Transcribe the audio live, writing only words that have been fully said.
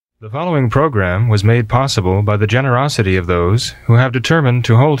The following program was made possible by the generosity of those who have determined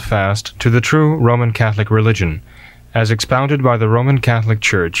to hold fast to the true Roman Catholic religion, as expounded by the Roman Catholic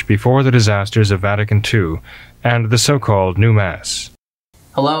Church before the disasters of Vatican II and the so-called New Mass.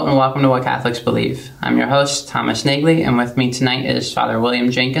 Hello and welcome to What Catholics Believe. I'm your host, Thomas Nagley, and with me tonight is Father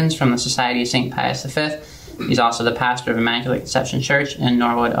William Jenkins from the Society of St. Pius V. He's also the pastor of Immaculate Conception Church in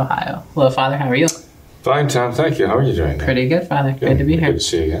Norwood, Ohio. Hello, Father. How are you? Fine, Tom. Thank you. How are you doing? Pretty good, Father. Good to be here. Good to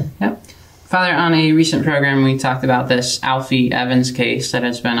see you again. Yep. Father, on a recent program, we talked about this Alfie Evans case that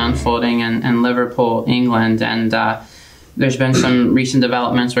has been unfolding in Liverpool, England, and there's been some recent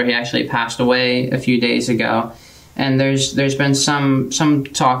developments where he actually passed away a few days ago. And there's been some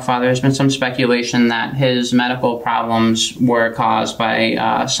talk, Father, there's been some speculation that his medical problems were caused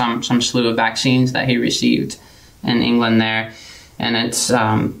by some slew of vaccines that he received in England there. And it's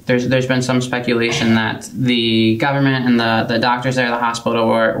there's been some speculation that the government and the doctors there at the hospital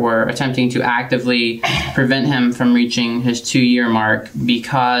were attempting to actively prevent him from reaching his 2-year mark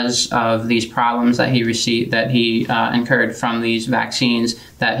because of these problems that he received, that he incurred from these vaccines,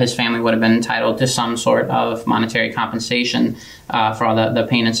 that his family would have been entitled to some sort of monetary compensation for all the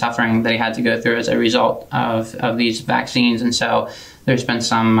pain and suffering that he had to go through as a result of these vaccines. And so there's been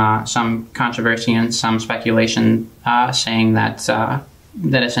some controversy and some speculation saying that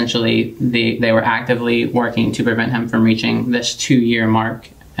essentially they were actively working to prevent him from reaching this 2-year mark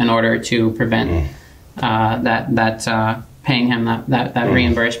in order to prevent paying him that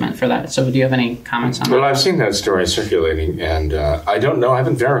reimbursement for that. So do you have any comments on that? Well, I've seen that story circulating, and I don't know, I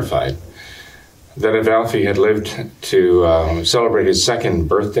haven't verified that if Alfie had lived to celebrate his 2nd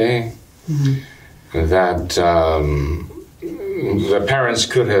birthday, that the parents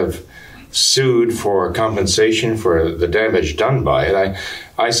could have sued for compensation for the damage done by it.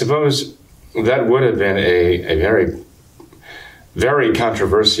 I suppose that would have been a very, very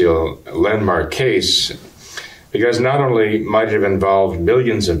controversial landmark case, because not only might it have involved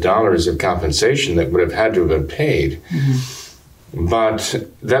millions of dollars of compensation that would have had to have been paid, but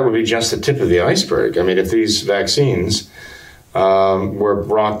that would be just the tip of the iceberg. I mean, if these vaccines were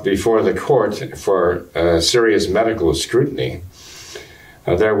brought before the court for serious medical scrutiny,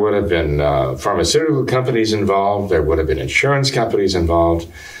 there would have been pharmaceutical companies involved, there would have been insurance companies involved.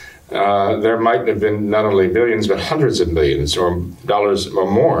 There might have been not only millions, but hundreds of millions or dollars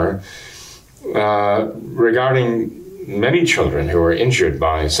or more regarding many children who were injured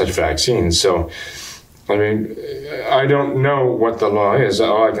by such vaccines. So, I mean, I don't know what the law is.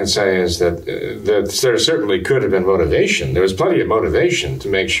 All I can say is that there certainly could have been motivation. There was plenty of motivation to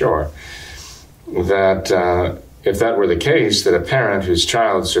make sure that if that were the case, that a parent whose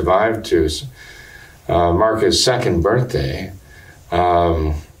child survived to mark his 2nd birthday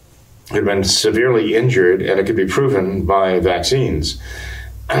had been severely injured, and it could be proven by vaccines,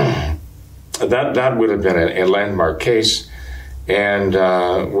 that would have been a landmark case, and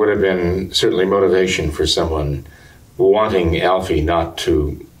would have been certainly motivation for someone wanting Alfie not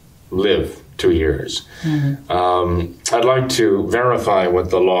to live 2 years. I'd like to verify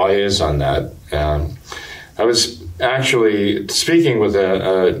what the law is on that. I was actually speaking with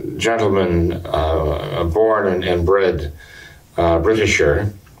a gentleman, born and bred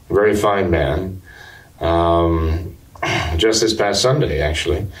Britisher, a very fine man, just this past Sunday,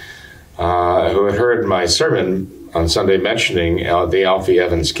 actually, who had heard my sermon on Sunday mentioning the Alfie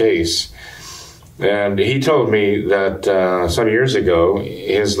Evans case. And he told me that some years ago,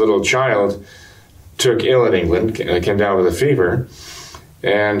 his little child took ill in England, came down with a fever,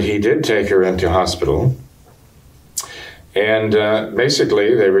 and he did take her into hospital. And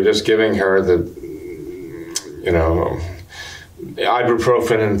basically, they were just giving her the,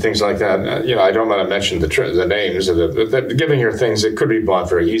 ibuprofen and things like that. I don't want to mention the names of giving her things that could be bought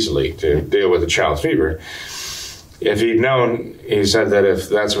very easily to deal with a child's fever. If he'd known, he said that if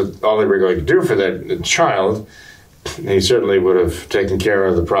that's all they were going to do for that child, he certainly would have taken care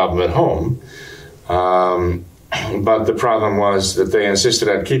of the problem at home. But the problem was that they insisted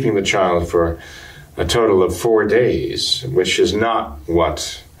on keeping the child for a total of 4 days, which is not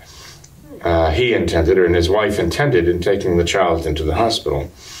what he intended, or his wife intended, in taking the child into the hospital.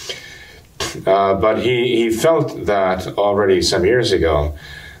 But he felt that already some years ago,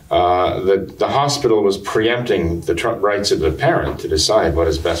 that the hospital was preempting the rights of the parent to decide what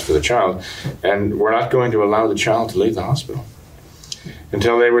is best for the child, and we're not going to allow the child to leave the hospital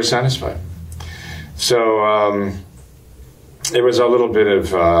until they were satisfied. So it was a little bit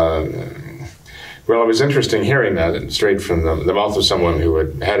of, it was interesting hearing that straight from the mouth of someone who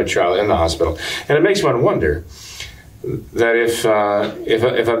had a child in the hospital. And it makes one wonder that if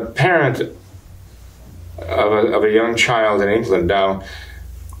a parent of a young child in England now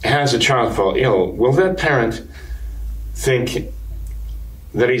has a child fall ill, will that parent think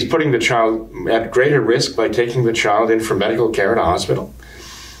that he's putting the child at greater risk by taking the child in for medical care at a hospital,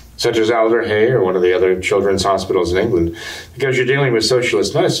 such as Alder Hey or one of the other children's hospitals in England? Because you're dealing with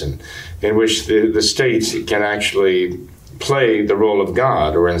socialist medicine, in which the state can actually play the role of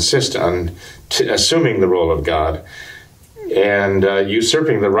God or insist on assuming the role of God and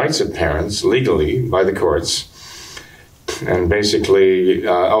usurping the rights of parents legally by the courts, and basically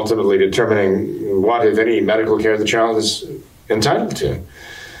ultimately determining what, if any, medical care the child is entitled to,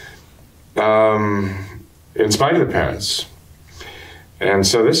 in spite of the parents. And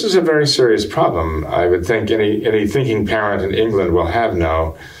so this is a very serious problem. I would think any thinking parent in England will have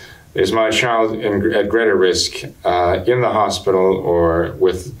now, is my child at greater risk in the hospital or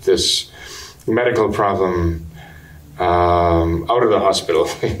with this medical problem out of the hospital?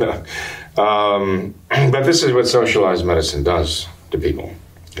 You know? But this is what socialized medicine does to people.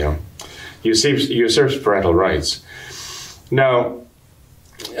 You know, usurps parental rights. Now,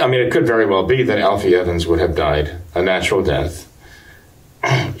 I mean, it could very well be that Alfie Evans would have died a natural death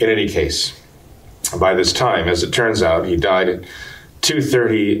in any case by this time. As it turns out, he died at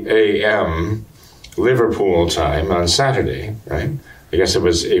 2:30 a.m. Liverpool time on Saturday, right? I guess it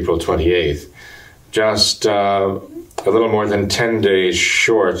was April 28th, just a little more than 10 days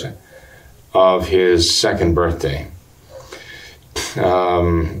short of his second birthday.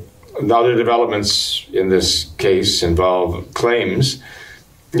 The other developments in this case involve claims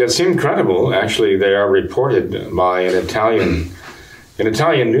that seem credible. Actually, they are reported by an Italian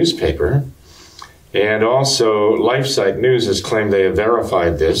newspaper, and also LifeSite News has claimed they have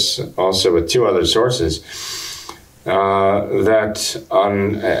verified this, also with two other sources, that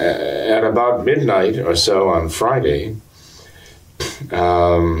at about midnight or so on Friday,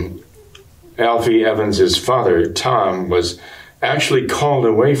 Alfie Evans' father, Tom, was actually called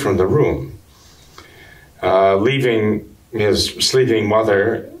away from the room, leaving his sleeping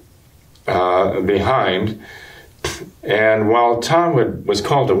mother behind. And while Tom was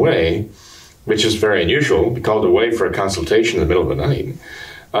called away, which is very unusual, be called away for a consultation in the middle of the night,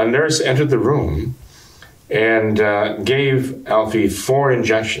 a nurse entered the room and gave Alfie 4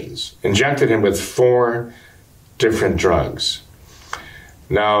 injections, injected him with 4 different drugs.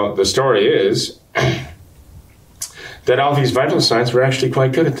 Now, the story is that Alfie's vital signs were actually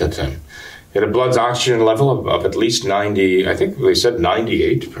quite good at that time. He had a blood oxygen level of at least 90, I think they said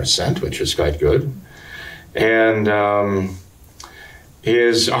 98%, which is quite good. And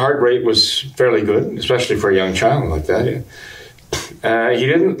his heart rate was fairly good, especially for a young child like that. He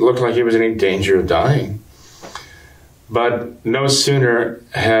didn't look like he was in any danger of dying. But no sooner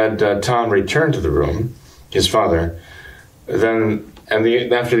had Tom returned to the room, his father,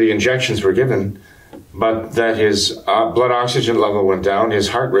 after the injections were given, but that his blood oxygen level went down, his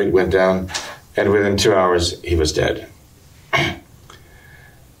heart rate went down, and within 2 hours he was dead.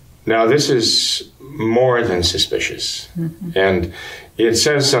 Now, this is more than suspicious. Mm-hmm. And it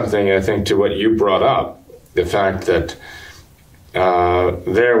says something, I think, to what you brought up, the fact that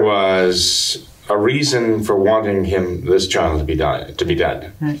there was a reason for wanting this child to be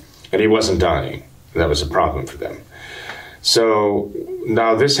dead. Right. And he wasn't dying. That was a problem for them. So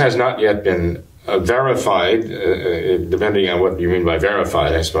now this has not yet been verified, depending on what you mean by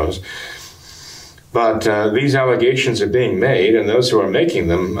verified, I suppose. But these allegations are being made, and those who are making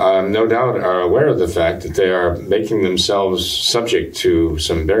them, no doubt, are aware of the fact that they are making themselves subject to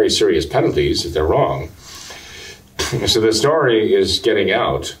some very serious penalties if they're wrong. So the story is getting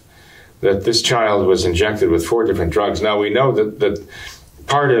out that this child was injected with 4 different drugs. Now, we know that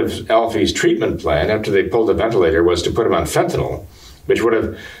part of Alfie's treatment plan, after they pulled the ventilator, was to put him on fentanyl, which would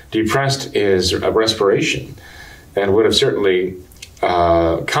have depressed his respiration and would have certainly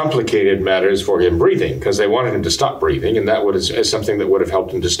complicated matters for him breathing, because they wanted him to stop breathing, and that is something that would have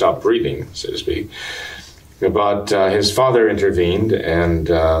helped him to stop breathing, so to speak. But his father intervened, and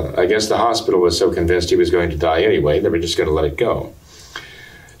I guess the hospital was so convinced he was going to die anyway, they were just going to let it go.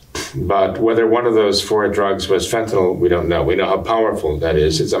 But whether one of those 4 drugs was fentanyl, we don't know. We know how powerful that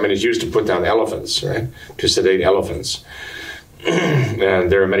is. It's used to put down elephants, right? To sedate elephants. And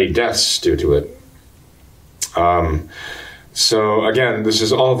there are many deaths due to it. So again, this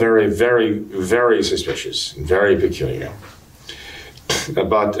is all very, very, very suspicious, very peculiar.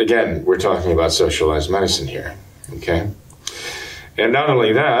 But again, we're talking about socialized medicine here, okay? And not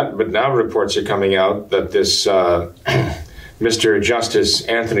only that, but now reports are coming out that this Mr. Justice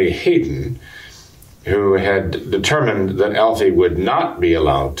Anthony Hayden, who had determined that Alfie would not be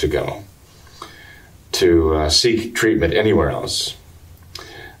allowed to go to seek treatment anywhere else,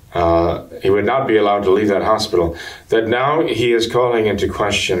 he would not be allowed to leave that hospital, that now he is calling into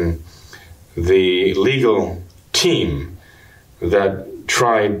question the legal team that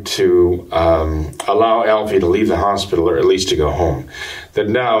tried to allow Alfie to leave the hospital, or at least to go home. That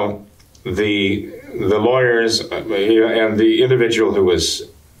now the lawyers and the individual who was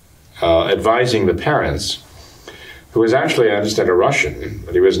advising the parents, who was actually, I understand, a Russian,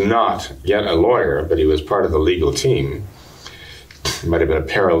 but he was not yet a lawyer, but he was part of the legal team. He might have been a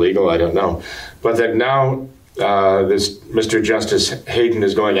paralegal, I don't know. But that now this Mr. Justice Hayden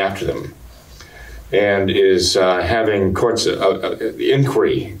is going after them and is having courts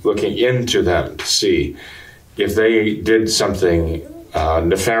inquiry looking into them to see if they did something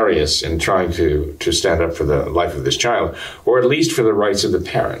nefarious in trying to stand up for the life of this child, or at least for the rights of the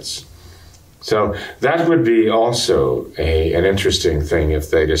parents. So that would be also an interesting thing if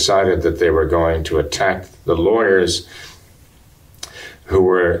they decided that they were going to attack the lawyers who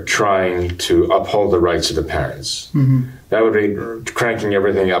were trying to uphold the rights of the parents. Mm-hmm. That would be cranking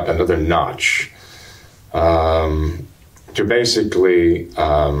everything up another notch. To basically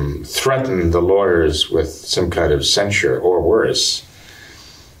threaten the lawyers with some kind of censure or worse,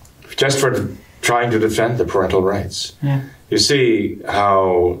 just for trying to defend the parental rights. Yeah. You see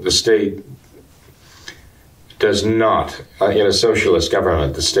how the state does not, in a socialist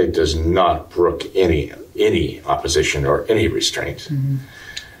government, the state does not brook any opposition or any restraint.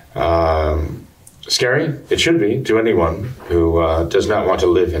 Mm-hmm. Scary? It should be to anyone who does not want to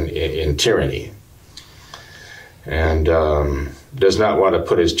live in tyranny and does not want to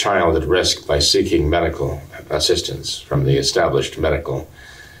put his child at risk by seeking medical assistance from the established medical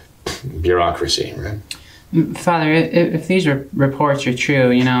bureaucracy. Right? Father, if these reports are true,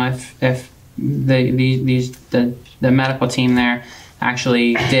 you know, if the medical team there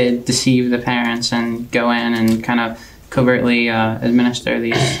actually did deceive the parents and go in and kind of covertly administer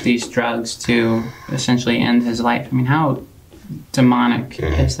these drugs to essentially end his life, I mean, how demonic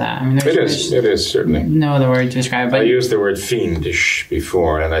is that? I mean, it is certainly no other word to describe it. I used the word fiendish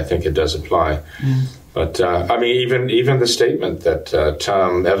before, and I think it does apply. Mm. But I mean, even the statement that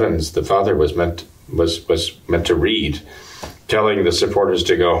Tom Evans, the father, was meant to read, telling the supporters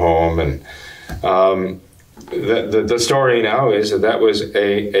to go home, and the story now is that was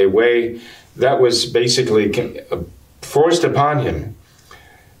a way that was basically forced upon him.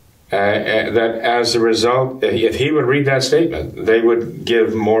 That as a result, if he would read that statement, they would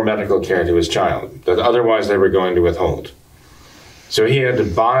give more medical care to his child that otherwise they were going to withhold. So he had to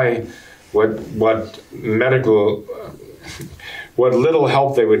buy what little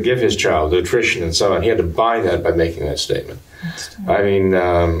help they would give his child, nutrition and so on. He had to buy that by making that statement. I mean,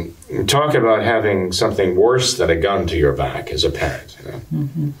 talk about having something worse than a gun to your back as a parent. You know?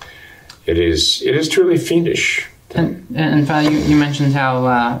 Mm-hmm. It is truly fiendish. And Father, you mentioned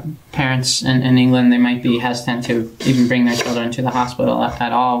how parents in England, they might be hesitant to even bring their children to the hospital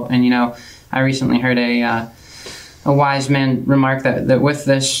at all. And, you know, I recently heard a wise man remark that with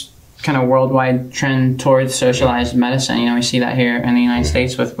this kind of worldwide trend towards socialized medicine, you know, we see that here in the United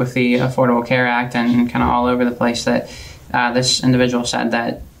States with the Affordable Care Act and kind of all over the place, that this individual said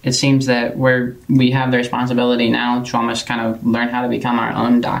that it seems that we have the responsibility now to almost kind of learn how to become our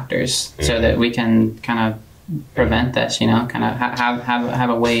own doctors, so that we can kind of prevent this, you know, kind of have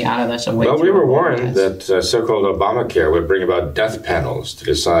a way out of this. Well, we were warned that so-called Obamacare would bring about death panels to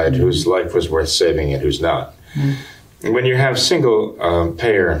decide whose life was worth saving and whose not. Mm-hmm. When you have single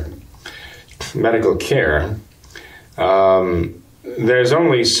payer medical care, there's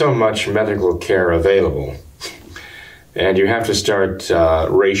only so much medical care available, and you have to start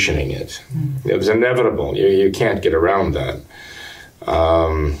rationing it. It was inevitable. You can't get around that.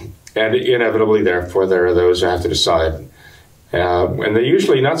 And inevitably, therefore, there are those who have to decide. And they're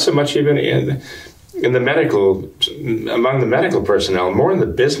usually not so much even in the medical, among the medical personnel, more in the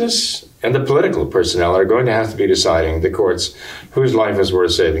business and the political personnel are going to have to be deciding, the courts, whose life is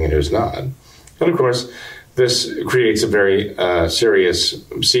worth saving and whose not. And of course, this creates a very serious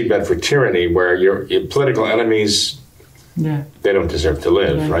seedbed for tyranny, where your political enemies, they don't deserve to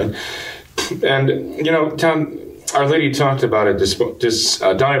live, right? And, you know, Tom, Our Lady talked about a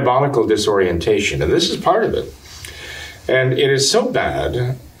diabolical disorientation, and this is part of it. And it is so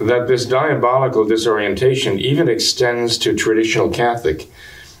bad that this diabolical disorientation even extends to traditional Catholic,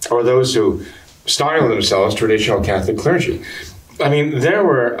 or those who style themselves traditional Catholic clergy. I mean, there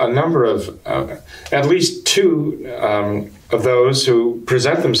were a number of, at least two of those who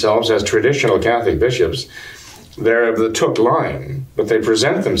present themselves as traditional Catholic bishops. They're of the Took line, but they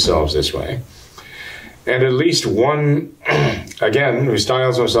present themselves this way. And at least one, again, who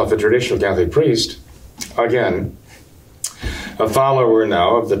styles himself a traditional Catholic priest, again, a follower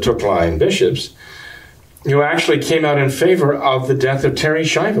now of the Took line bishops, who actually came out in favor of the death of Terry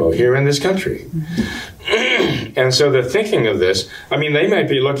Schiavo here in this country. And so the thinking of this, I mean, they might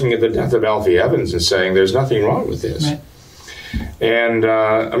be looking at the death of Alfie Evans and saying there's nothing wrong with this. Right. And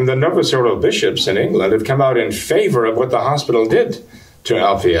the Novus Ordo bishops in England have come out in favor of what the hospital did to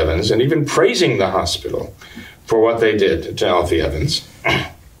Alfie Evans, and even praising the hospital for what they did to Alfie Evans.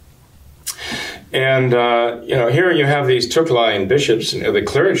 And, here you have these Took line bishops and the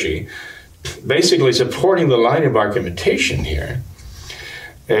clergy basically supporting the line of argumentation here.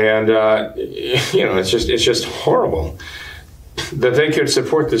 And, it's just horrible that they could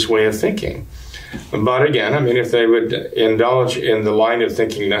support this way of thinking. But again, I mean, if they would indulge in the line of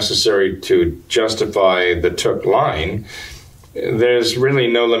thinking necessary to justify the Took line, there's really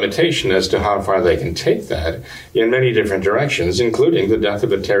no limitation as to how far they can take that in many different directions, including the death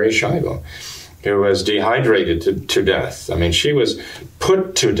of a Terry Schiavo, who was dehydrated to death. I mean, she was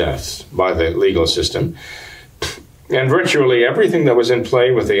put to death by the legal system. And virtually everything that was in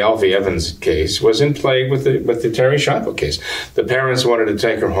play with the Alfie Evans case was in play with the Terry Schiavo case. The parents wanted to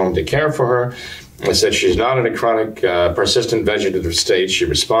take her home to care for her. They said she's not in a chronic, persistent vegetative state. She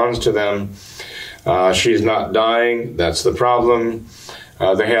responds to them. She's not dying. That's the problem.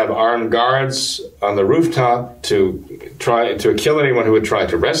 They have armed guards on the rooftop to try to kill anyone who would try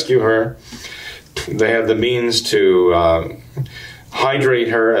to rescue her. They have the means to hydrate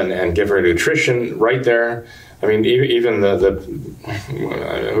her and give her nutrition right there. I mean, even the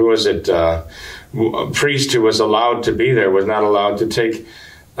who was it? A priest who was allowed to be there was not allowed to take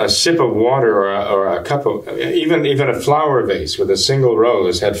a sip of water or a cup of, even a flower vase with a single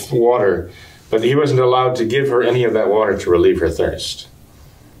rose had water, but he wasn't allowed to give her any of that water to relieve her thirst.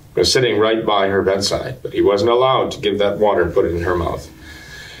 He was sitting right by her bedside, but he wasn't allowed to give that water and put it in her mouth,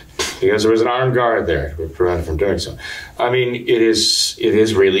 because there was an armed guard there to prevent her from doing so. I mean, it is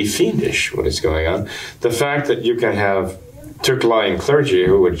really fiendish what is going on. The fact that you can have Took line clergy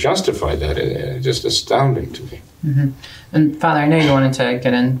who would justify that is just astounding to me. Mm-hmm. And Father, I know you wanted to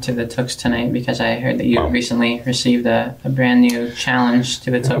get into the Tooks tonight because I heard that you recently received a brand new challenge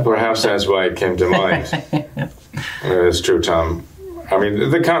to the Took. Perhaps that's why it came to mind. It's true, Tom. I mean,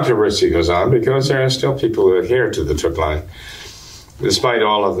 the controversy goes on because there are still people who adhere to the Took line, despite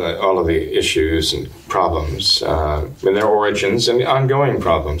all of the issues and problems in their origins and ongoing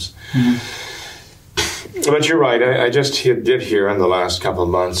problems. Mm-hmm. But you're right. I just did hear in the last couple of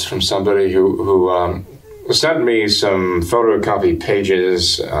months from somebody who sent me some photocopy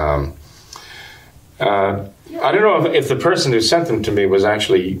pages. I don't know if the person who sent them to me was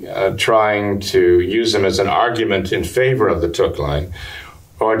actually trying to use them as an argument in favor of the Took line,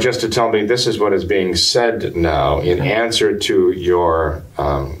 or just to tell me this is what is being said now in answer to your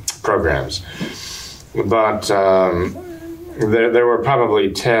programs. But there were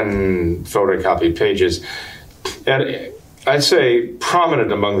probably 10 photocopy pages. And I'd say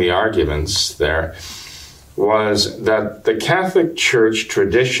prominent among the arguments there was that the Catholic Church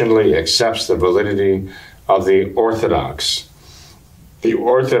traditionally accepts the validity of the Orthodox. The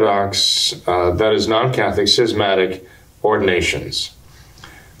Orthodox, that is non-Catholic, schismatic ordinations.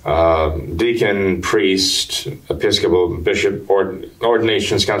 Deacon, priest, episcopal, bishop,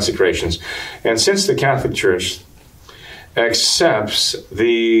 ordinations, consecrations. And since the Catholic Church accepts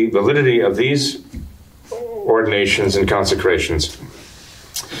the validity of these ordinations and consecrations,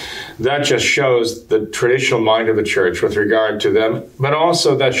 that just shows the traditional mind of the Church with regard to them, but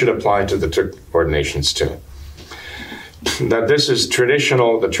also that should apply to the ordinations too. That this is the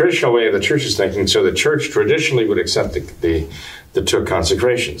traditional way of the Church's thinking, so the Church traditionally would accept the Took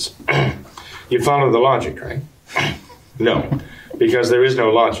consecrations. You follow the logic, right? No, because there is no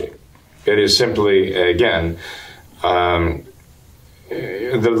logic. It is simply, again, the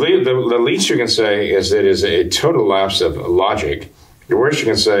least you can say is it is a total lapse of logic. The worst you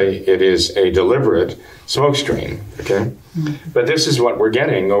can say it is a deliberate smokescreen. Okay, but this is what we're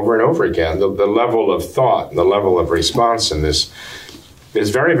getting over and over again. The level of thought, the level of response in this is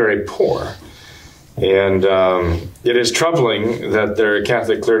very, very poor, and it is troubling that there are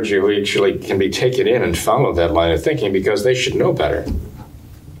Catholic clergy who actually can be taken in and follow that line of thinking because they should know better.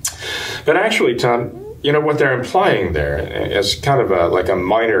 But actually, Tom, you know, what they're implying there is kind of like a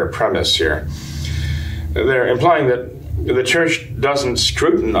minor premise here. They're implying that the Church doesn't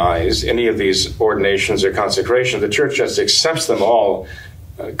scrutinize any of these ordinations or consecrations. The Church just accepts them all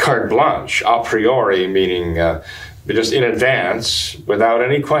carte blanche, a priori, meaning just in advance, without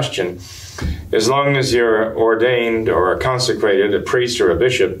any question. As long as you're ordained or consecrated, a priest or a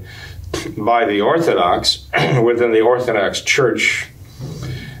bishop, by the Orthodox, within the Orthodox Church,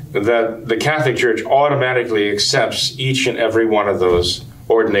 that the Catholic Church automatically accepts each and every one of those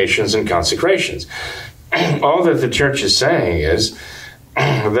ordinations and consecrations. All that the Church is saying is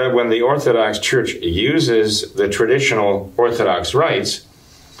that when the Orthodox Church uses the traditional Orthodox rites,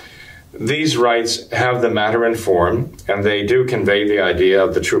 these rites have the matter and form, and they do convey the idea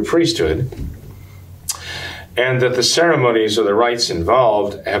of the true priesthood, and that the ceremonies or the rites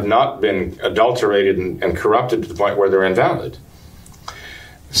involved have not been adulterated and corrupted to the point where they're invalid.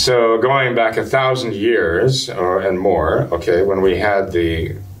 So going back 1,000 years and more, okay, when we had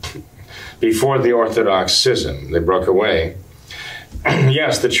before the Orthodox schism, they broke away,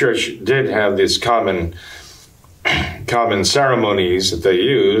 yes, the Church did have these common ceremonies that they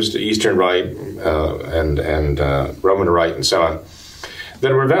used, Eastern Rite and Roman Rite and so on,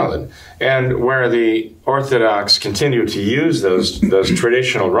 that were valid. And where the Orthodox continue to use those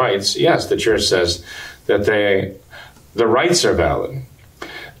traditional rites, yes, the Church says that the rites are valid.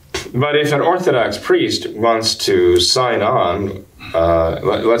 But if an Orthodox priest wants to sign on,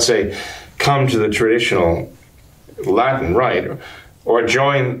 let's say, come to the traditional Latin rite, or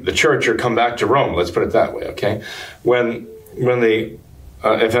join the Church, or come back to Rome, let's put it that way, okay?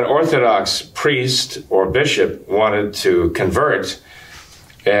 If an Orthodox priest or bishop wanted to convert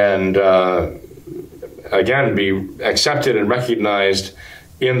and again be accepted and recognized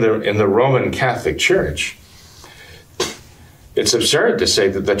in the Roman Catholic Church, it's absurd to say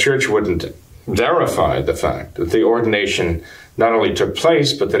that the Church wouldn't verify the fact that the ordination not only took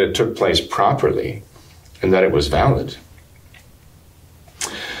place, but that it took place properly and that it was valid.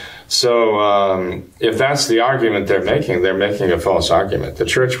 So if that's the argument they're making a false argument. The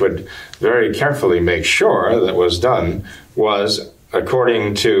Church would very carefully make sure that what was done was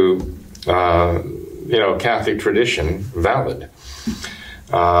according to Catholic tradition valid.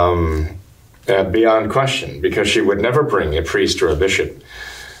 Beyond question, because she would never bring a priest or a bishop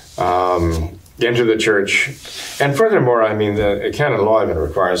into the Church. And furthermore, I mean, the canon law even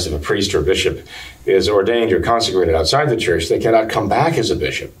requires that a priest or bishop is ordained or consecrated outside the Church, they cannot come back as a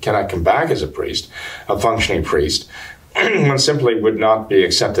bishop, cannot come back as a priest, a functioning priest, and simply would not be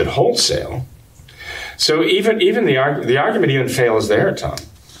accepted wholesale. So even the argument even fails there, Tom.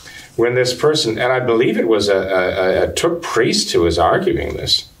 When this person, and I believe it was a Took priest who was arguing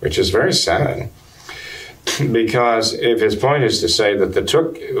this, which is very sad, because if his point is to say that the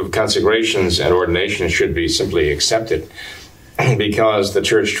Took consecrations and ordinations should be simply accepted because the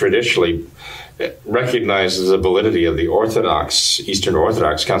Church traditionally recognizes the validity of the Eastern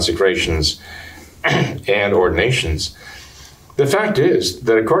Orthodox consecrations and ordinations, the fact is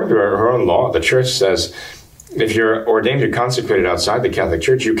that according to her own law, the Church says if you're ordained or consecrated outside the Catholic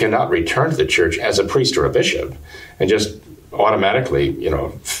Church, you cannot return to the Church as a priest or a bishop and just automatically,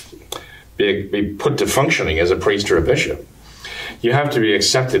 be put to functioning as a priest or a bishop. You have to be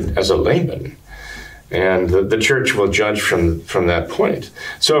accepted as a layman, and the Church will judge from that point.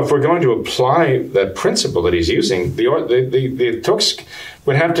 So if we're going to apply that principle that he's using, the Tooks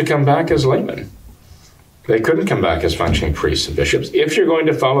would have to come back as laymen. They couldn't come back as functioning priests and bishops if you're going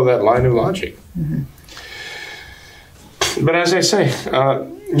to follow that line of logic. Mm-hmm. But as I say,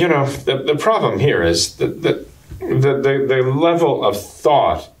 the problem here is that the level of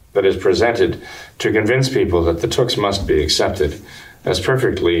thought that is presented to convince people that the Tooks must be accepted as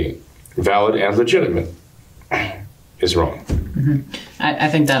perfectly valid and legitimate is wrong. Mm-hmm. I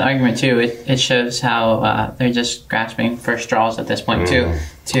think that argument too, it shows how they're just grasping for straws at this point to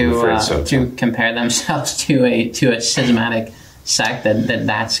compare themselves to a schismatic sect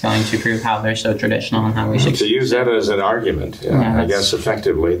that's going to prove how they're so traditional and how we should to use that as an argument. I guess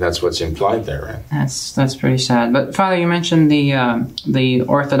effectively that's what's implied there, right? That's pretty sad. But Father, you mentioned the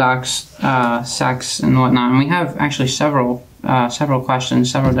Orthodox sects and whatnot, and we have actually several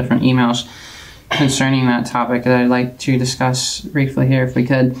questions, several different emails concerning that topic that I'd like to discuss briefly here if we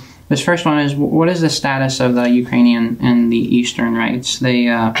could. This first one is, what is the status of the Ukrainian and the Eastern rites? They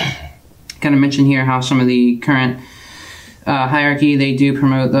kind of mention here how some of the current hierarchy, they do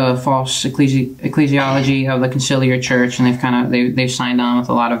promote the false ecclesiology of the conciliar church, and they've signed on with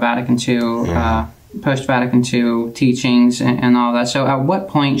a lot of Vatican II, post-Vatican II teachings and all that. So at what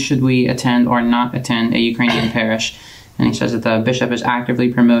point should we attend or not attend a Ukrainian parish? And he says that the bishop is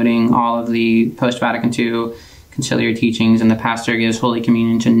actively promoting all of the post-Vatican II conciliar teachings, and the pastor gives Holy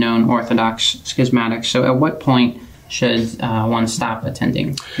Communion to known Orthodox schismatics. So at what point should one stop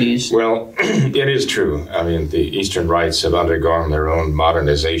attending these? Well, it is true. I mean, the Eastern rites have undergone their own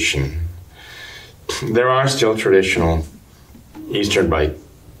modernization. There are still traditional Eastern rite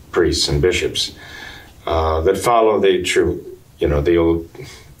priests and bishops that follow the true, the old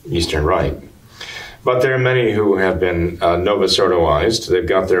Eastern rite. But there are many who have been Novus Ordoized. They've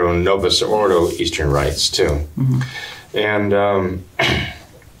got their own Novus Ordo Eastern rites too. And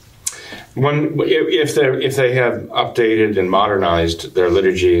if they have updated and modernized their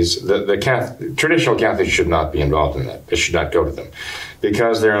liturgies, the traditional Catholics should not be involved in that. It should not go to them,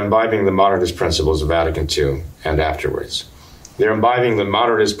 because they're imbibing the modernist principles of Vatican II and afterwards. They're imbibing the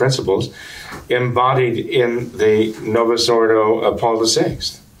modernist principles embodied in the Novus Ordo of Paul VI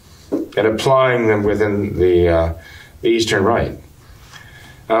and applying them within the Eastern Rite.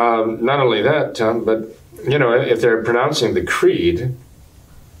 Not only that, but if they're pronouncing the Creed,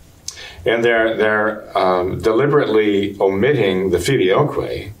 and they're deliberately omitting the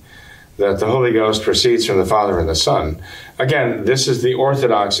Filioque, that the Holy Ghost proceeds from the Father and the Son. Again, this is the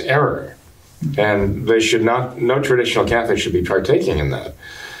Orthodox error, and no traditional Catholic should be partaking in that.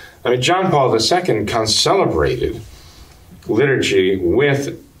 I mean, John Paul II concelebrated liturgy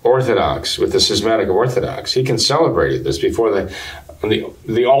with Orthodox, with the schismatic Orthodox. He concelebrated this before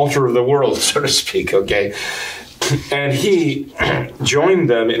the altar of the world, so to speak, okay? And he joined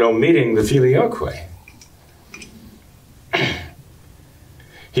them in omitting the Filioque.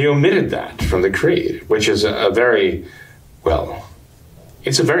 He omitted that from the Creed, which is it's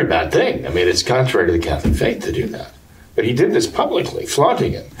a very bad thing. I mean, it's contrary to the Catholic faith to do that. But he did this publicly,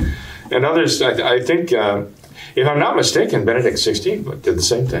 flaunting it. And others, I think, if I'm not mistaken, Benedict XVI did the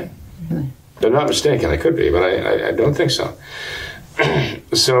same thing. Really? If I'm not mistaken, I could be, but I don't think so.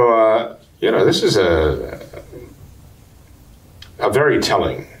 So, this is a very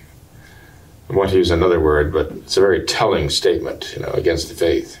telling, I want to use another word, but it's a very telling statement, against the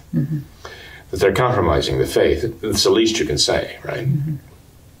faith. That they're compromising the faith. It's the least you can say, right?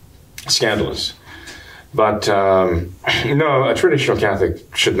 Scandalous. But, no, a traditional Catholic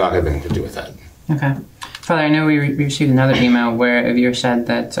should not have anything to do with that. Okay. Father, I know we received another email where a viewer said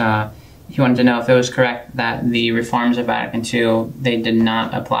that he wanted to know if it was correct that the reforms of Vatican II, they did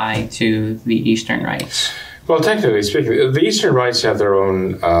not apply to the Eastern rites. Well, technically speaking, the Eastern rites have their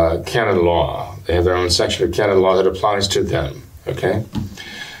own canon law. They have their own section of canon law that applies to them, okay?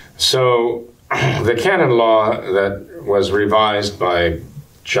 So the canon law that was revised by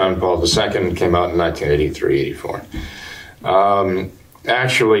John Paul II, came out in 1983-84,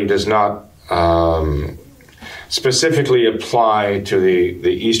 actually does not specifically apply to the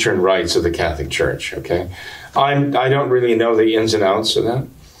Eastern rites of the Catholic Church, okay? I don't really know the ins and outs of that,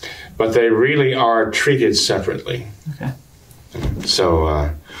 but they really are treated separately. Okay.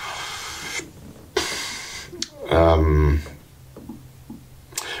 So,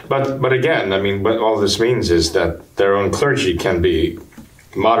 but again, I mean, what all this means is that their own clergy can be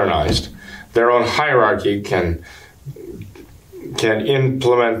modernized. Their own hierarchy can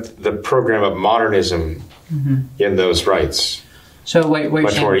implement the program of modernism in those rites. So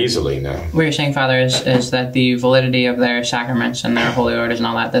much more easily now. What you're saying, Father, is that the validity of their sacraments and their holy orders and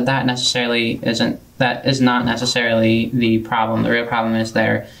all that is not necessarily the problem. The real problem is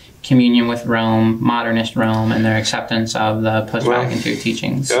their communion with Rome, modernist Rome, and their acceptance of the post-Vatican II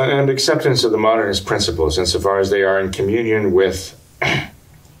teachings. And acceptance of the modernist principles insofar as they are in communion with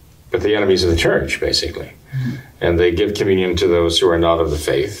the enemies of the Church, basically. And they give communion to those who are not of the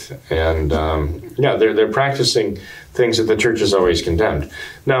faith. And, they're practicing things that the Church has always condemned.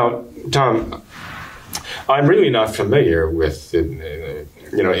 Now, Tom, I'm really not familiar with,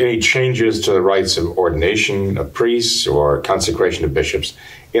 any changes to the rites of ordination of priests or consecration of bishops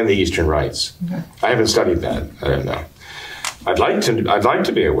in the Eastern rites. Okay. I haven't studied that. I don't know. I'd like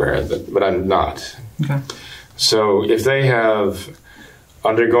to be aware of it, but I'm not. Okay. So if they have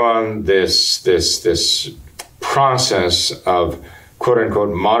undergone this process of quote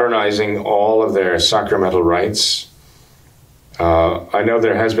unquote modernizing all of their sacramental rites, I know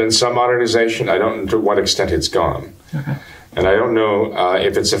there has been some modernization. I don't know to what extent it's gone. Okay. And I don't know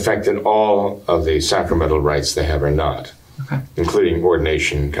if it's affected all of the sacramental rites they have or not, including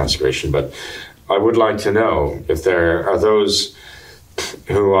ordination, consecration. But I would like to know if there are those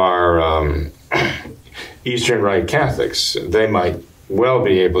who are Eastern Rite Catholics. They might well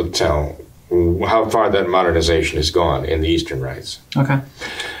be able to tell how far that modernization has gone in the Eastern rites. Okay.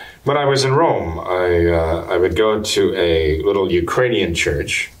 When I was in Rome, I would go to a little Ukrainian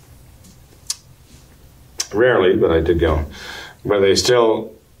church, rarely, but I did go, where they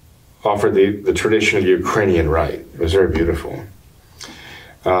still offered the traditional Ukrainian rite. It was very beautiful.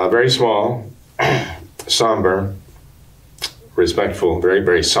 Very small, somber, respectful, very,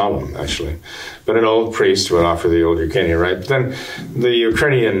 very solemn, actually. But an old priest would offer the old Ukrainian rite. But then the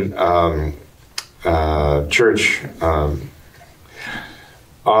Ukrainian church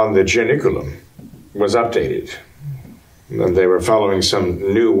on the Janiculum was updated And they were following some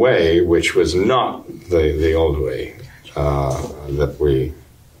new way, which was not the old way that we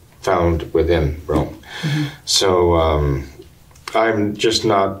found within Rome. So I'm just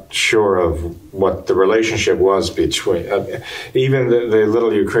not sure of what the relationship was between, even the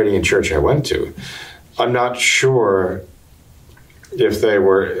little Ukrainian church I went to. I'm not sure if they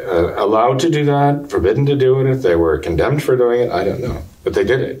were allowed to do that, forbidden to do it, if they were condemned for doing it, I don't know. But they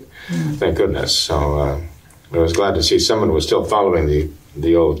did it, thank goodness. So I was glad to see someone was still following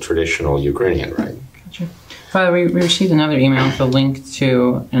the old traditional Ukrainian rite. Gotcha. Father, we received another email with a link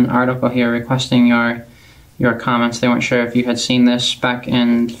to an article here requesting your comments. They weren't sure if you had seen this. Back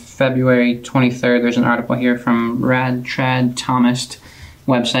in February 23rd, there's an article here from Radtrad Thomas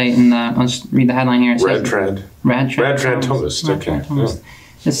website, and let's read the headline here. It says, Radtrad Thomas. Okay. Yeah.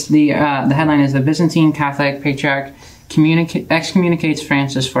 It's the headline is "The Byzantine Catholic Patriarch excommunicates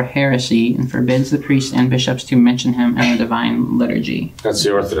Francis for heresy and forbids the priests and bishops to mention him in the divine liturgy." That's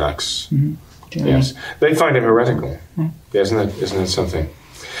the Orthodox. Yes, they find him heretical. Isn't that something?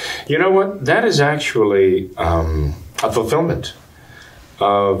 You know what? That is actually a fulfillment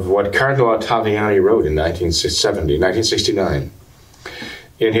of what Cardinal Ottaviani wrote in 1969.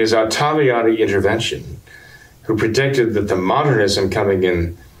 In his Ottaviani intervention, who predicted that the modernism coming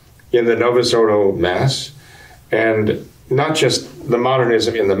in the Novus Ordo Mass, and not just the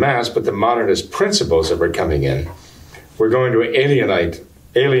modernism in the Mass, but the modernist principles that were coming in, were going to alienate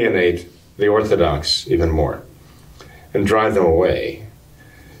the Orthodox even more and drive them away.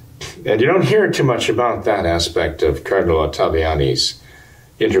 And you don't hear too much about that aspect of Cardinal Ottaviani's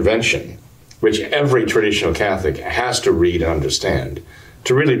intervention, which every traditional Catholic has to read and understand.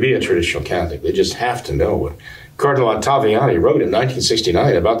 To really be a traditional Catholic, they just have to know what Cardinal Ottaviani wrote in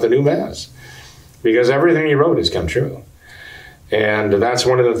 1969 about the new Mass, because everything he wrote has come true. And that's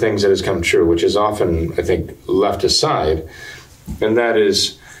one of the things that has come true, which is often, I think, left aside, and that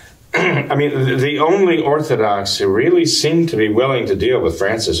is, I mean, the only Orthodox who really seem to be willing to deal with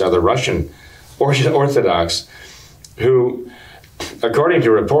Francis are the Russian Orthodox, who, according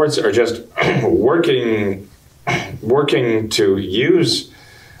to reports, are just working to use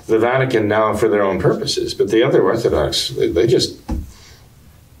the Vatican now for their own purposes. But the other Orthodox, they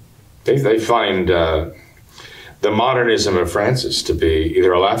find the modernism of Francis to be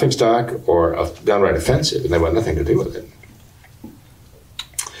either a laughingstock or downright offensive, and they want nothing to do with it.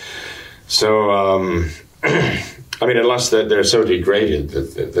 So, I mean, unless they're so degraded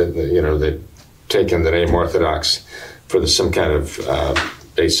that they've taken the name Orthodox for some kind of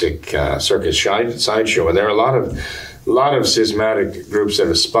basic circus sideshow, and there are a lot of schismatic groups that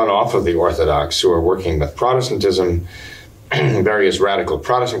have spun off of the Orthodox who are working with Protestantism, various radical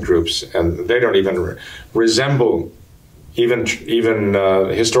Protestant groups, and they don't even resemble even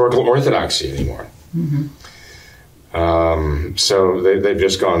historical Orthodoxy anymore. So they've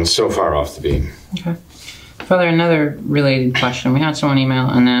just gone so far off the beam. Okay. Father, another related question. We had someone email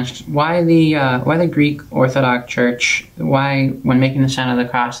and asked why the Greek Orthodox Church, why when making the sign of the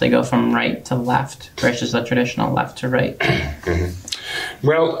cross they go from right to left versus the traditional left to right.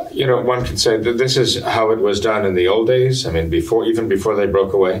 Well, one could say that this is how it was done in the old days. I mean, even before they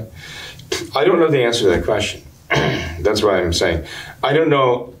broke away. I don't know the answer to that question. That's why I'm saying I don't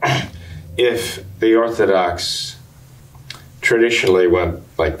know if the Orthodox traditionally went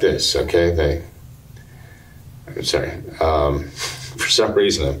like this. Okay, for some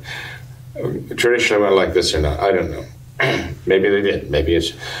reason, traditionally went like this or not. I don't know. Maybe they did. Maybe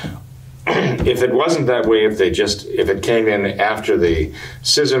it's. If it wasn't that way, if it came in after the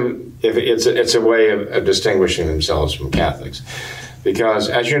schism, if it's a way of distinguishing themselves from Catholics, because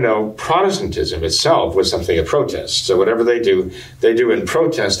as you know, Protestantism itself was something of protest. So whatever they do in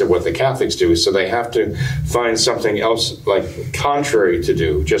protest of what the Catholics do. So they have to find something else like contrary to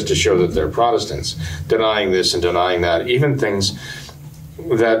do, just to show that they're Protestants, denying this and denying that, even things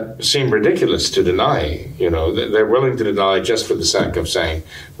that seem ridiculous to deny. They're willing to deny just for the sake of saying,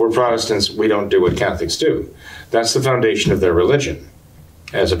 we're Protestants, we don't do what Catholics do. That's the foundation of their religion,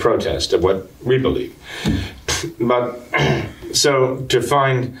 as a protest of what we believe. But so to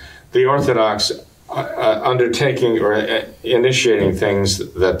find the Orthodox undertaking or initiating things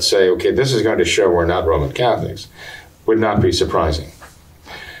that say, okay, this is going to show we're not Roman Catholics, would not be surprising.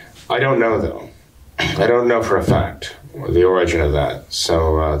 I don't know, though. I don't know for a fact the origin of that.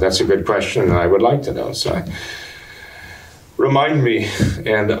 So that's a good question, and I would like to know. So remind me,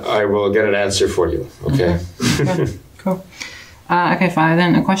 and I will get an answer for you. Okay? Okay. Cool. Okay, Father,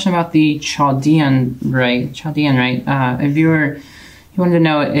 then a question about the Chaldean rite. A viewer, he wanted to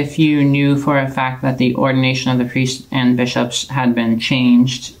know if you knew for a fact that the ordination of the priests and bishops had been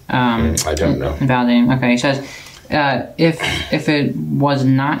changed. I don't know. Validating. Okay, he says, if it was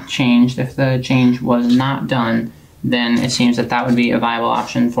not changed, if the change was not done, then it seems that would be a viable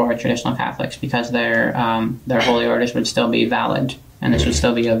option for traditional Catholics, because their holy orders would still be valid, and this would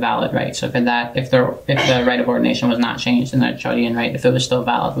still be a valid rite. So if the rite of ordination was not changed and the Chaldean rite, if it was still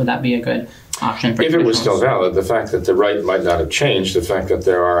valid, would that be a good option for? If it was still valid, the fact that the rite might not have changed, the fact that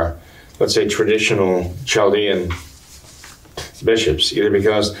there are, let's say, traditional Chaldean bishops, either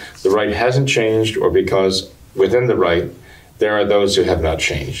because the rite hasn't changed or because within the rite there are those who have not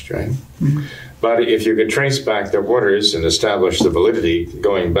changed, right? Mm-hmm. But if you could trace back their orders and establish the validity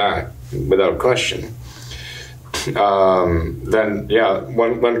going back without question, then, yeah,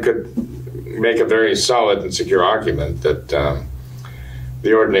 one could make a very solid and secure argument that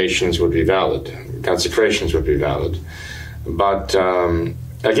the ordinations would be valid, consecrations would be valid. But,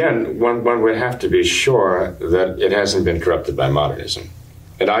 again, one would have to be sure that it hasn't been corrupted by modernism.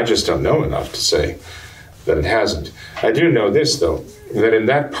 And I just don't know enough to say that it hasn't. I do know this, though, that in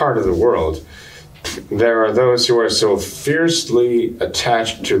that part of the world, there are those who are so fiercely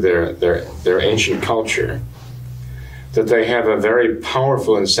attached to their ancient culture that they have a very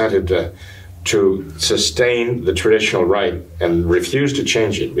powerful incentive to sustain the traditional rite and refuse to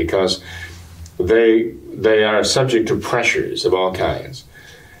change it, because they are subject to pressures of all kinds.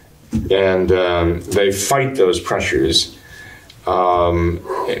 And they fight those pressures by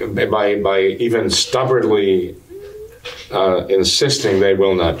even stubbornly insisting they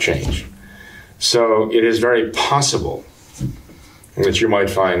will not change. So it is very possible that you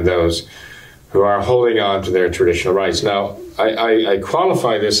might find those who are holding on to their traditional rites. Now, I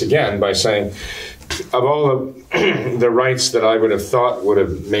qualify this again by saying, of all the rites that I would have thought would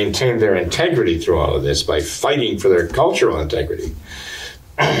have maintained their integrity through all of this by fighting for their cultural integrity,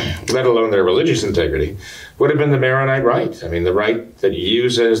 let alone their religious integrity, would have been the Maronite rite. I mean, the rite that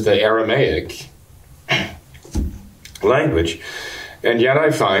uses the Aramaic language. And yet I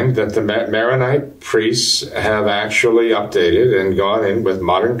find that the Maronite priests have actually updated and gone in with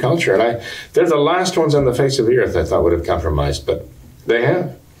modern culture. And they're the last ones on the face of the earth I thought would have compromised, but they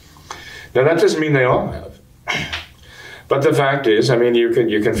have. Now, that doesn't mean they all have. But the fact is, I mean, you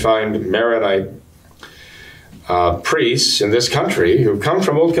can find Maronite priests in this country who've come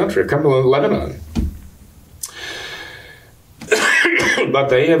from old country, come from Lebanon. But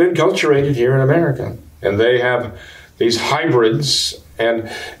they have enculturated here in America. And they have these hybrids, and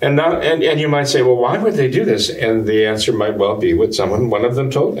you might say, well, why would they do this? And the answer might well be what one of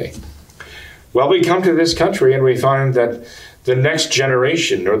them told me. Well, we come to this country and we find that the next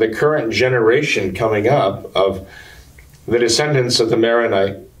generation, or the current generation coming up of the descendants of the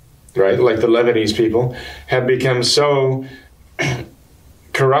Maronite, right, like the Lebanese people, have become so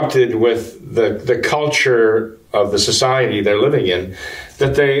corrupted with the culture of the society they're living in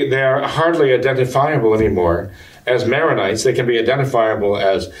that they are hardly identifiable anymore as Maronites. They can be identifiable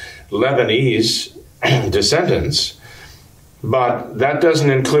as Lebanese descendants, but that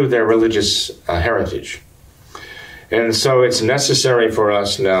doesn't include their religious heritage. And so it's necessary for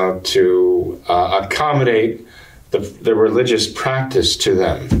us now to accommodate the religious practice to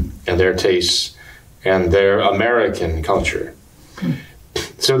them and their tastes and their American culture.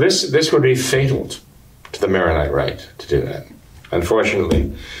 So this would be fatal to the Maronite rite to do that.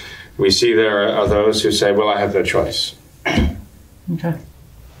 Unfortunately, we see there are those who say, well, I have no choice. Okay.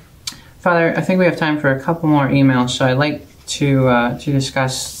 Father, I think we have time for a couple more emails, so I'd like to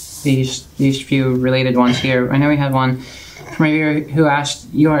discuss these few related ones here. I know we had one from a viewer who asked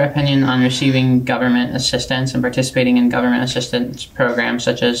your opinion on receiving government assistance and participating in government assistance programs,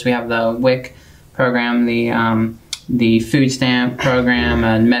 such as we have the WIC program, the food stamp program,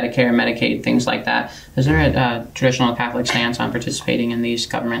 and Medicare, Medicaid, things like that. Is there a traditional Catholic stance on participating in these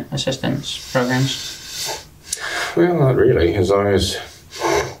government assistance programs? Well, not really, as long as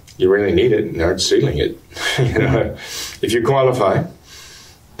you really need it and aren't stealing it. You know, if you qualify.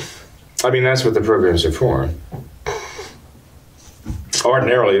 I mean, that's what the programs are for.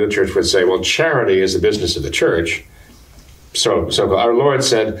 Ordinarily, the church would say, well, charity is the business of the church. So our Lord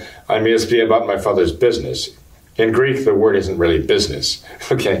said, I must be about my Father's business. In Greek, the word isn't really business,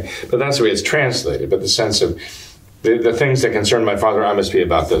 okay? But that's the way it's translated, but the sense of the things that concern my Father, I must be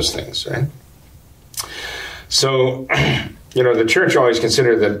about those things, right? So, you know, the church always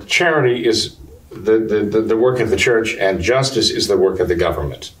considered that charity is the work of the church and justice is the work of the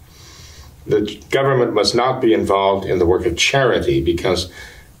government. The government must not be involved in the work of charity because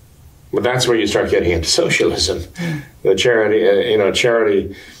that's where you start getting into socialism. The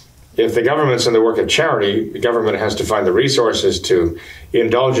charity, if the government's in the work of charity, the government has to find the resources to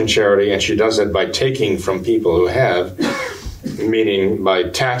indulge in charity, and she does it by taking from people who have meaning by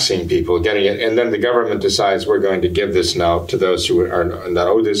taxing people, getting it, and then the government decides we're going to give this now to those who are not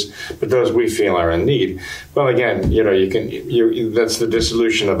owed this, but those we feel are in need. Well, again, that's the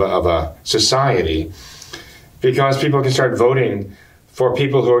dissolution of a society, because people can start voting for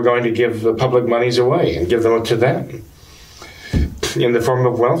people who are going to give the public monies away and give them to them in the form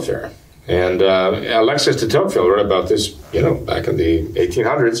of welfare. And Alexis de Tocqueville wrote about this, back in the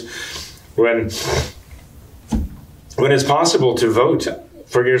 1800s, when it's possible to vote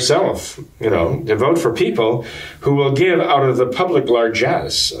for yourself, to vote for people who will give out of the public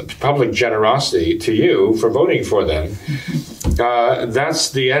largesse, public generosity to you for voting for them.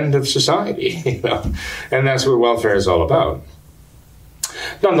 That's the end of society, and that's what welfare is all about.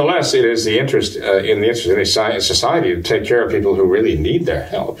 Nonetheless, it is the interest in any society to take care of people who really need their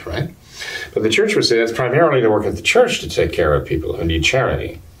help, right? But the church would say that's primarily the work of the church to take care of people who need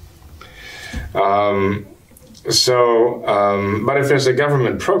charity. But if there's a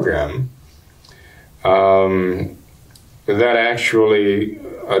government program that actually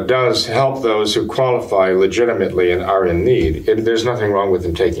does help those who qualify legitimately and are in need, there's nothing wrong with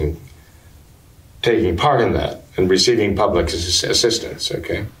them taking part in that and receiving public assistance.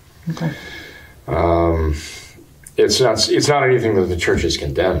 Okay. It's not anything that the church has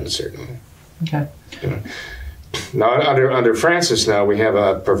condemned, certainly. Okay. Now, under Francis, now we have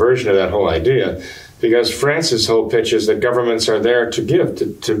a perversion of that whole idea, because Francis' whole pitch is that governments are there to give,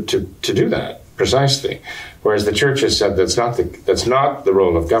 to do that precisely, whereas the church has said that's not the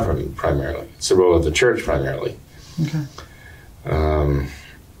role of government primarily; it's the role of the church primarily. Okay.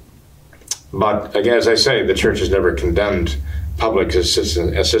 But again, as I say, the church has never condemned public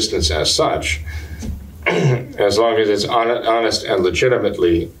assistance as such, as long as it's honest and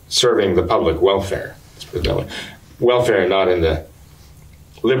legitimately serving the public welfare. Let's put it that way. Welfare not in the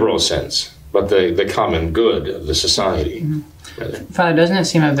liberal sense, but the common good of the society. Mm-hmm. Father, doesn't it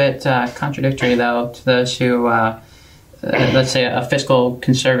seem a bit contradictory, though, to those who, let's say a fiscal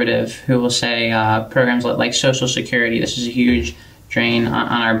conservative, who will say programs like Social Security, this is a huge drain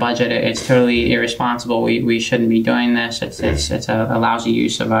on our budget. It's totally irresponsible. We shouldn't be doing this. It's a lousy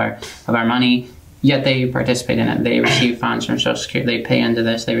use of our money. Yet they participate in it. They receive funds from Social Security. They pay into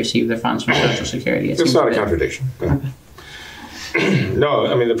this. They receive their funds from Social Security. It's not a contradiction. No. Okay. No,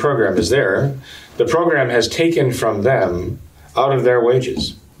 I mean, the program is there. The program has taken from them out of their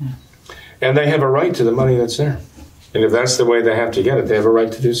wages. Yeah. And they have a right to the money that's there. And if that's the way they have to get it, they have a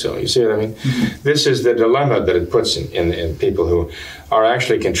right to do so. You see what I mean? Mm-hmm. This is the dilemma that it puts in people who are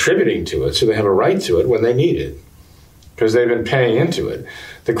actually contributing to it, so they have a right to it when they need it, because they've been paying into it.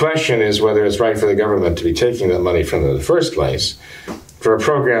 The question is whether it's right for the government to be taking that money from them in the first place for a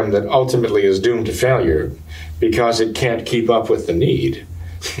program that ultimately is doomed to failure because it can't keep up with the need.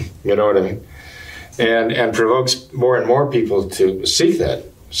 You know what I mean? And provokes more and more people to seek that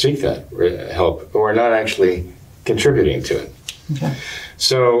help who are not actually contributing to it. Okay.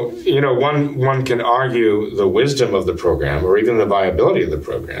 So, one can argue the wisdom of the program or even the viability of the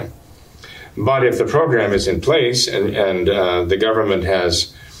program. But if the program is in place and the government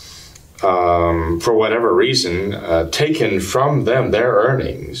has, for whatever reason, taken from them their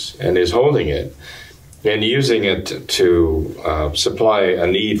earnings and is holding it and using it to supply a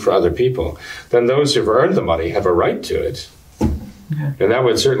need for other people, then those who've earned the money have a right to it. Okay. And that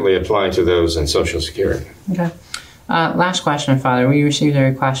would certainly apply to those in Social Security. Okay. Last question, Father. We received a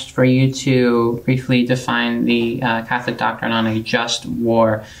request for you to briefly define the Catholic doctrine on a just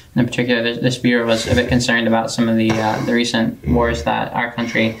war. In particular, this bureau was a bit concerned about some of the recent wars that our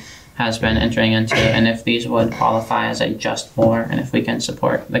country has been entering into, and if these would qualify as a just war, and if we can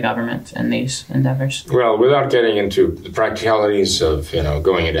support the government in these endeavors. Well, without getting into the practicalities of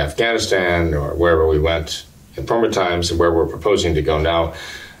going into Afghanistan or wherever we went in former times and where we're proposing to go now,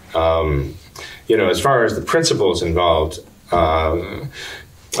 as far as the principles involved,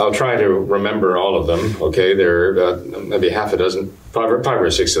 I'll try to remember all of them. Okay, there are maybe half a dozen, five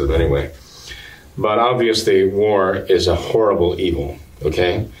or six of them anyway. But obviously, war is a horrible evil.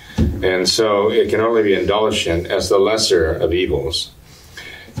 Okay, and so it can only be indulged in as the lesser of evils.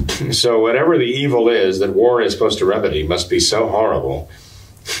 So whatever the evil is that war is supposed to remedy must be so horrible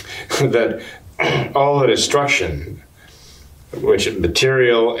that all the destruction, which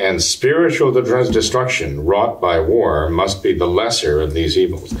material and spiritual destruction wrought by war, must be the lesser of these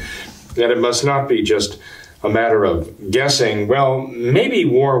evils. That it must not be just a matter of guessing, well, maybe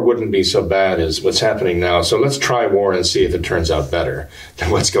war wouldn't be so bad as what's happening now, so let's try war and see if it turns out better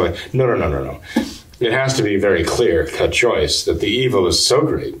than what's going. No. It has to be a very clear-cut choice that the evil is so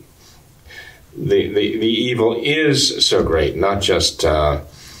great. The evil is so great, not just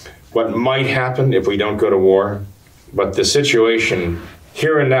what might happen if we don't go to war, But the situation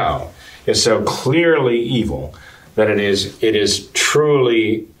here and now is so clearly evil that it is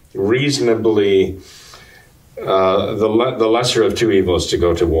truly, reasonably the lesser of two evils to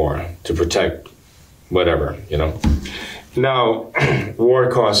go to war, to protect whatever, you know. Now, war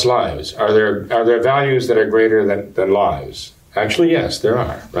costs lives. Are there values that are greater than lives? Actually, yes, there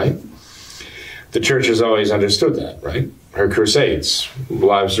are, right? The church has always understood that, right? Her crusades,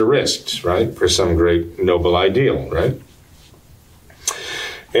 lives are risked, right, for some great noble ideal, right?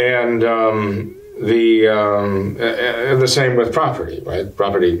 And the same with property, right?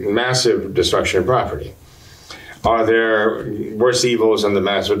 Property, massive destruction of property. Are there worse evils than the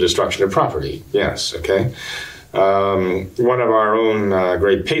massive destruction of property? Yes, okay. One of our own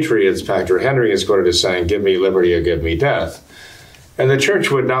great patriots, Pastor Henry, is quoted as saying, "Give me liberty or give me death." And the church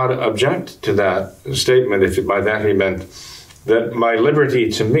would not object to that statement if by that he meant that my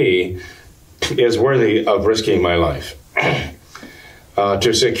liberty to me is worthy of risking my life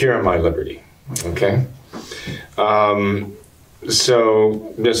to secure my liberty. Okay?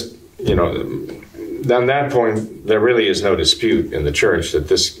 So just, you know, on that point, there really is no dispute in the church that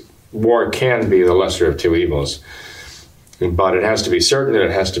this war can be the lesser of two evils. But it has to be certain and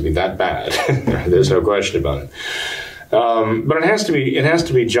it has to be that bad. There's no question about it. But it has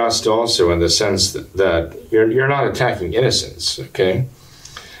to be just also in the sense that you're not attacking innocence, okay?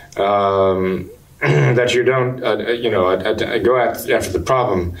 That you don't go after the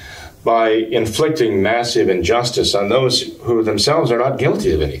problem by inflicting massive injustice on those who themselves are not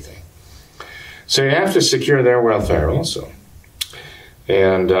guilty of anything. So you have to secure their welfare also,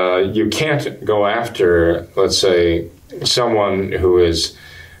 and you can't go after, let's say, someone who is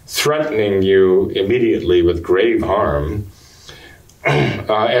threatening you immediately with grave harm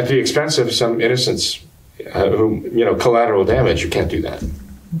at the expense of some innocents who, collateral damage. You can't do that.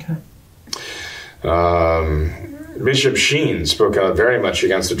 Okay. Bishop Sheen spoke out very much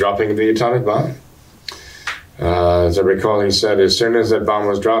against the dropping of the atomic bomb. As I recall, he said, as soon as that bomb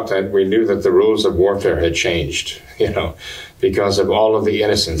was dropped, we knew that the rules of warfare had changed, because of all of the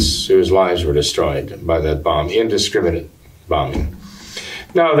innocents whose lives were destroyed by that bomb, indiscriminate bombing.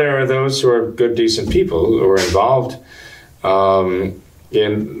 Now, there are those who are good, decent people who were involved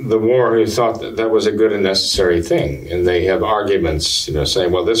in the war who thought that was a good and necessary thing. And they have arguments,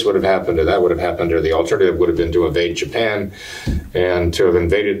 saying, well, this would have happened or that would have happened, or the alternative would have been to invade Japan. And to have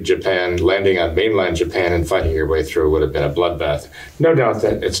invaded Japan, landing on mainland Japan and fighting your way through would have been a bloodbath. No doubt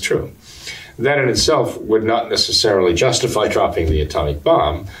that it's true. That in itself would not necessarily justify dropping the atomic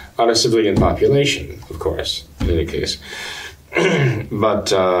bomb on a civilian population, of course, in any case. But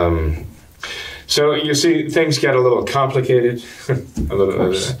so you see, things get a little complicated. One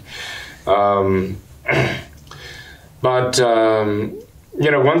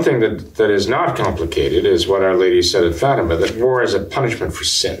thing that is not complicated is what Our Lady said at Fatima, that war is a punishment for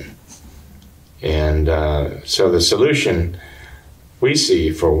sin. And so the solution we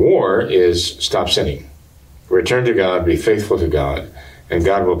see for war is stop sinning. Return to God, be faithful to God, and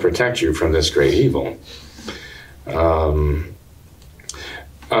God will protect you from this great evil.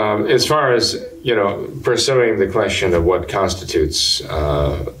 As far as, pursuing the question of what constitutes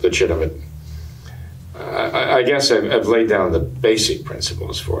legitimate, I guess I've laid down the basic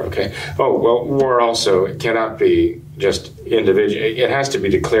principles for, okay? Oh, well, war also cannot be just individual. It has to be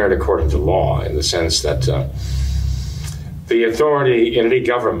declared according to law, in the sense that the authority in any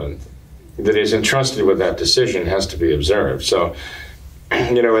government that is entrusted with that decision has to be observed. So,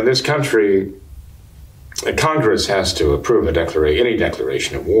 in this country, Congress has to approve any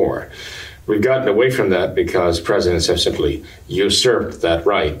declaration of war. We've gotten away from that because presidents have simply usurped that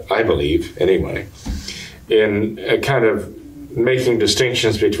right, I believe, anyway, in a kind of making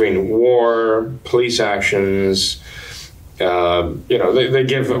distinctions between war, police actions. They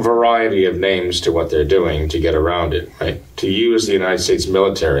give a variety of names to what they're doing to get around it, right? To use the United States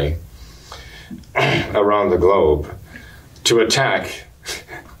military around the globe to attack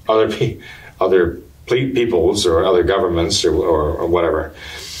other peoples or other governments or whatever.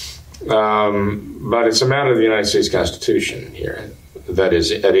 But it's a matter of the United States Constitution here that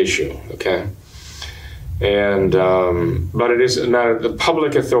is at issue, okay? And but it is a matter of the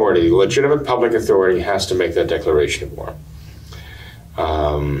public authority, legitimate public authority has to make that declaration of war.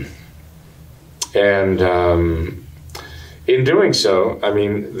 In doing so, I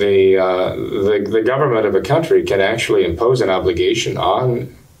mean, the government of a country can actually impose an obligation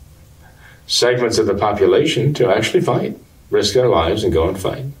on segments of the population to actually fight, risk their lives and go and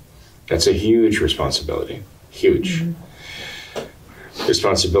fight. That's a huge responsibility, huge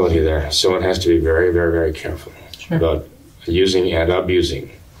responsibility there. So one has to be very, very, very careful about using and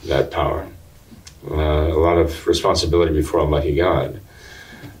abusing that power. lot of responsibility before Almighty God.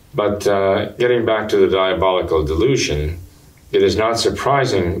 But getting back to the diabolical delusion, it is not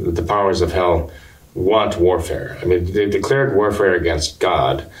surprising that the powers of hell want warfare. I mean, they've declared warfare against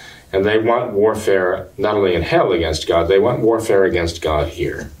God, and they want warfare not only in hell against God, they want warfare against God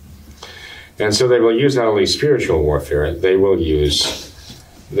here. And so they will use not only spiritual warfare, they will use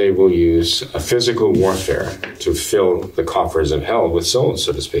a physical warfare to fill the coffers of hell with souls,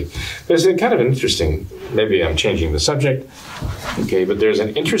 so to speak. There's a kind of an interesting, maybe I'm changing the subject, okay, but there's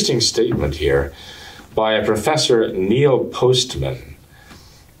an interesting statement here by a Professor Neil Postman,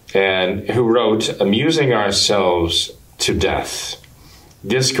 and who wrote Amusing Ourselves to Death,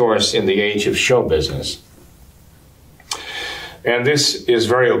 Discourse in the Age of Show Business. And this is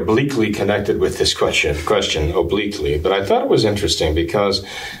very obliquely connected with this question obliquely, but I thought it was interesting because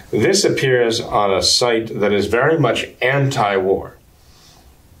this appears on a site that is very much anti-war,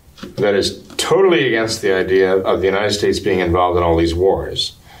 that is totally against the idea of the United States being involved in all these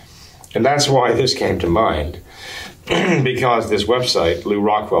wars. And that's why this came to mind, because this website,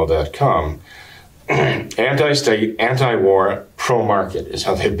 LouRockwell.com, anti-state, anti-war, pro-market is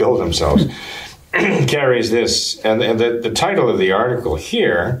how they build themselves, carries this. And the title of the article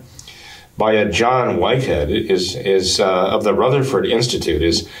here by a John Whitehead is of the Rutherford Institute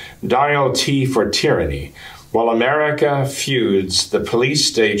is Dial T for Tyranny. While America feuds, the police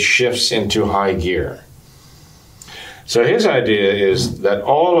state shifts into high gear. So his idea is that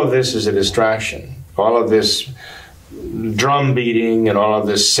all of this is a distraction. All of this drum beating and all of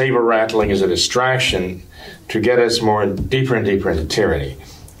this saber rattling is a distraction to get us deeper and deeper into tyranny.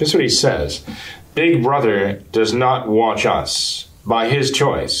 This is what he says. Big Brother does not watch us by his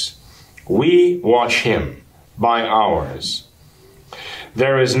choice. We watch him by ours.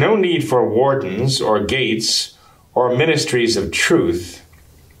 There is no need for wardens or gates or ministries of truth.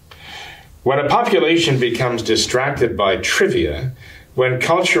 When a population becomes distracted by trivia, when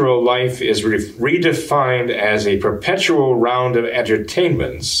cultural life is redefined as a perpetual round of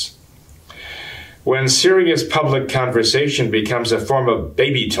entertainments, when serious public conversation becomes a form of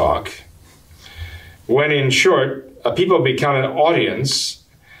baby talk, when, in short, a people become an audience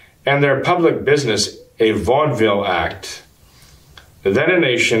and their public business a vaudeville act, then a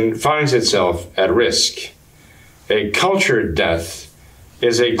nation finds itself at risk. A culture death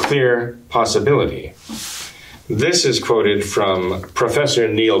is a clear possibility. This is quoted from Professor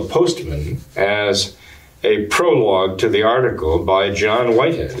Neil Postman as a prologue to the article by John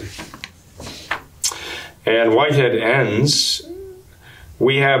Whitehead. And Whitehead ends,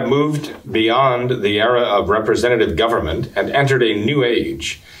 "We have moved beyond the era of representative government and entered a new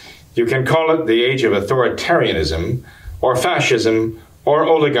age. You can call it the age of authoritarianism, or fascism, or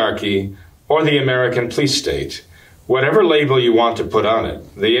oligarchy, or the American police state. Whatever label you want to put on it,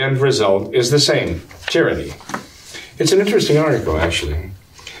 the end result is the same, tyranny." It's an interesting article, actually.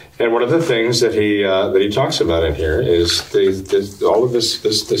 And one of the things that he talks about in here is all of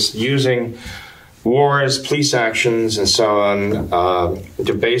this using wars, police actions, and so on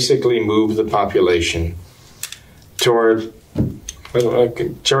to basically move the population toward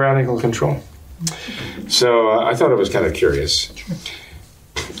tyrannical control. So I thought it was kind of curious.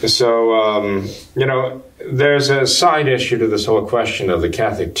 So, there's a side issue to this whole question of the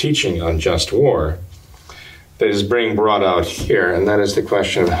Catholic teaching on just war that is being brought out here, and that is the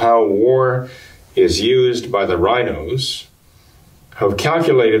question of how war is used by the rhinos, who have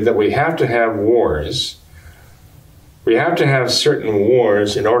calculated that we have to have wars. We have to have certain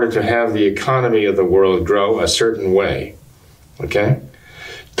wars in order to have the economy of the world grow a certain way, okay?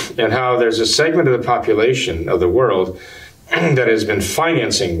 And how there's a segment of the population of the world that has been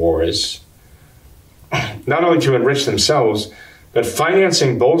financing wars, not only to enrich themselves, but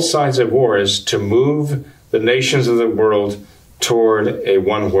financing both sides of wars to move the nations of the world toward a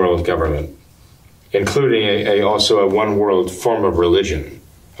one-world government, including also a one-world form of religion,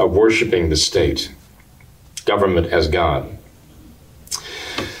 of worshiping the state, government as God.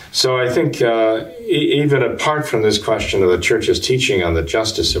 So I think even apart from this question of the Church's teaching on the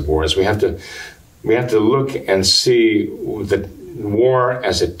justice of wars, we have to look and see the war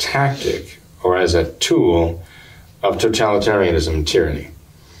as a tactic or as a tool of totalitarianism and tyranny.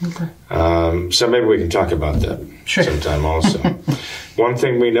 Okay. So maybe we can talk about that sometime also. One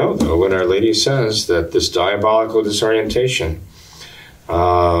thing we know, though, when Our Lady says that this diabolical disorientation,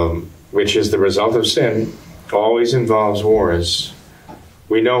 which is the result of sin, always involves wars,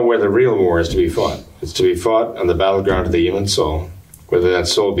 we know where the real war is to be fought. It's to be fought on the battleground of the human soul, whether that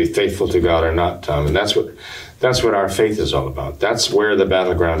soul be faithful to God or not, Tom. And that's what our faith is all about. That's where the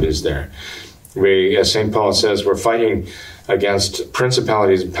battleground is there. We, as St. Paul says, we're fighting against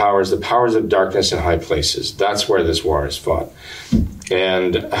principalities and powers, the powers of darkness in high places. That's where this war is fought.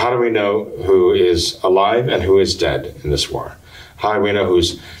 And how do we know who is alive and who is dead in this war? How do we know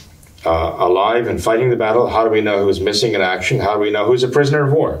who's alive and fighting the battle? How do we know who's missing in action? How do we know who's a prisoner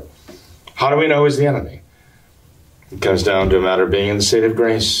of war? How do we know who's the enemy? It comes down to a matter of being in the state of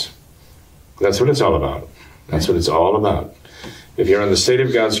grace. That's what it's all about. That's what it's all about. If you're in the state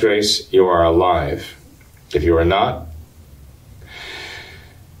of God's grace, you are alive. If you are not,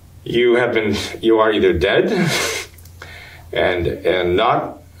 you are either dead and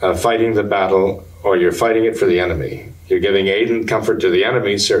not fighting the battle, or you're fighting it for the enemy. You're giving aid and comfort to the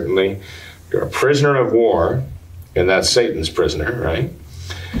enemy, certainly. You're a prisoner of war, and that's Satan's prisoner, right?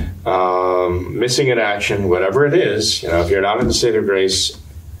 Missing in action, whatever it is, if you're not in the state of grace,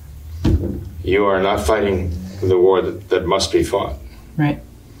 you are not fighting the war that must be fought. Right.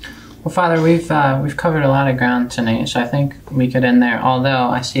 Well, Father, we've covered a lot of ground tonight, so I think we could end there. Although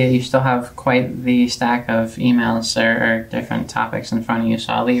I see you still have quite the stack of emails or different topics in front of you,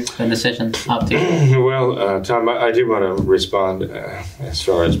 so I'll leave the decision up to you. Well, Tom, I do want to respond as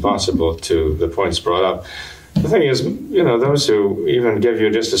far as possible to the points brought up. The thing is, those who even give you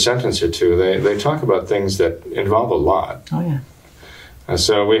just a sentence or two, they talk about things that involve a lot. Oh, yeah.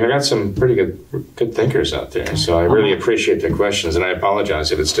 So we have got some pretty good thinkers out there. So I really appreciate the questions, and I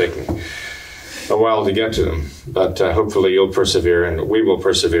apologize if it's taken a while to get to them. But hopefully you'll persevere, and we will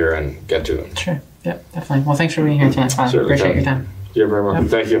persevere and get to them. Sure. Yep, definitely. Well, thanks for being here tonight, Father. Certainly, Appreciate your time. You're very welcome.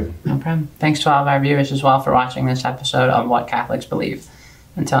 Yep. Thank you. No problem. Thanks to all of our viewers as well for watching this episode of What Catholics Believe.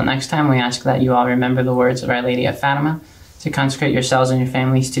 Until next time, we ask that you all remember the words of Our Lady of Fatima, to consecrate yourselves and your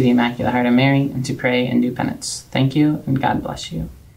families to the Immaculate Heart of Mary, and to pray and do penance. Thank you, and God bless you.